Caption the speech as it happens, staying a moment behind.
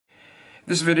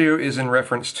This video is in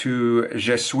reference to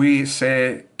Je suis,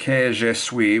 c'est que je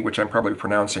suis, which I'm probably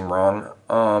pronouncing wrong.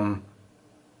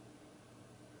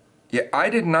 Yeah, I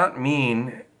did not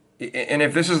mean, and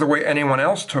if this is the way anyone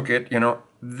else took it,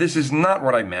 this is not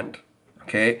what I meant,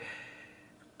 okay?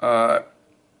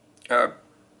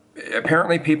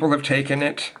 Apparently people have taken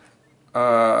it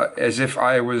as if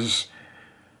I was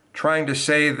trying to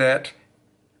say that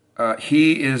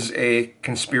he is a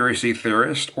conspiracy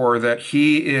theorist or that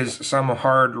he is some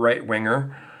hard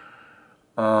right-winger.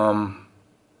 I'm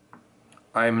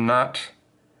not.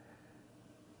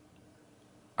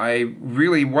 I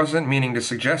really wasn't meaning to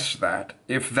suggest that.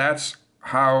 If that's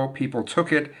how people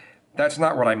took it, that's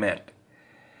not what I meant.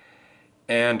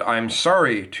 And I'm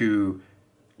sorry to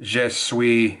Je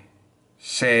suis,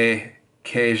 c'est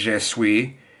que je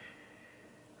suis,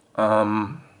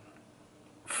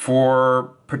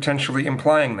 for potentially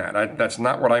implying that. That's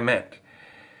not what I meant.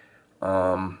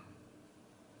 I'm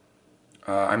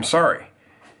sorry.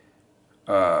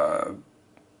 I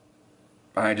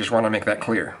just want to make that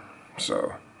clear.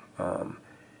 So,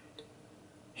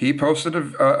 he posted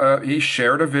he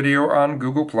shared a video on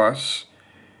Google+.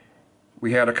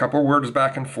 We had a couple words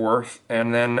back and forth,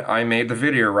 and then I made the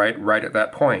video right at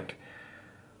that point.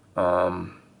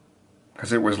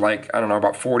 Because it was like, I don't know,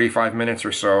 about 45 minutes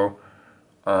or so,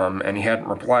 and he hadn't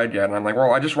replied yet, and I'm like,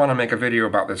 well, I just want to make a video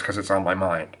about this because it's on my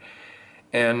mind.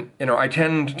 And, I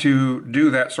tend to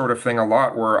do that sort of thing a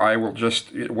lot, where I will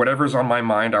just, whatever's on my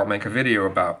mind, I'll make a video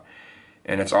about.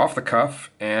 And it's off the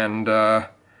cuff, and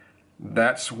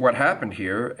that's what happened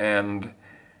here. And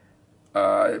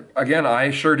again,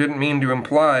 I sure didn't mean to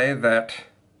imply that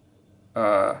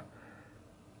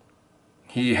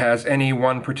he has any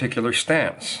one particular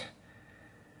stance.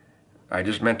 I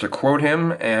just meant to quote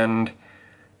him and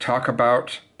talk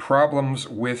about problems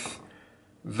with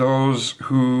those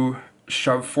who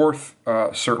shove forth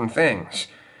certain things.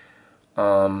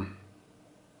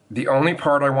 The only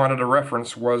part I wanted to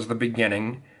reference was the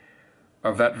beginning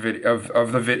of that video.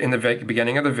 In the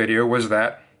beginning of the video was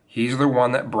that he's the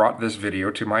one that brought this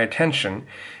video to my attention,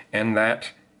 and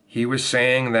that he was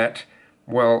saying that,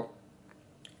 well,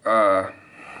 the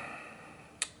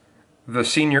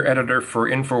senior editor for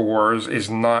InfoWars is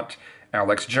not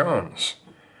Alex Jones.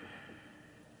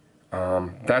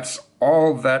 That's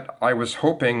all that I was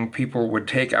hoping people would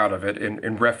take out of it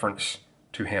in reference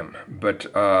to him. But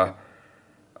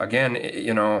again,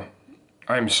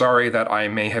 I'm sorry that I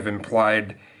may have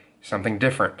implied something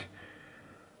different.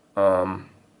 And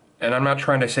I'm not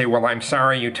trying to say, well, I'm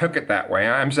sorry you took it that way.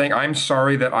 I'm saying I'm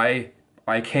sorry that I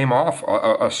came off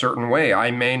a certain way.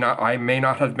 I may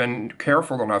not have been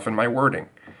careful enough in my wording.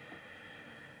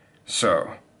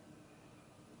 So,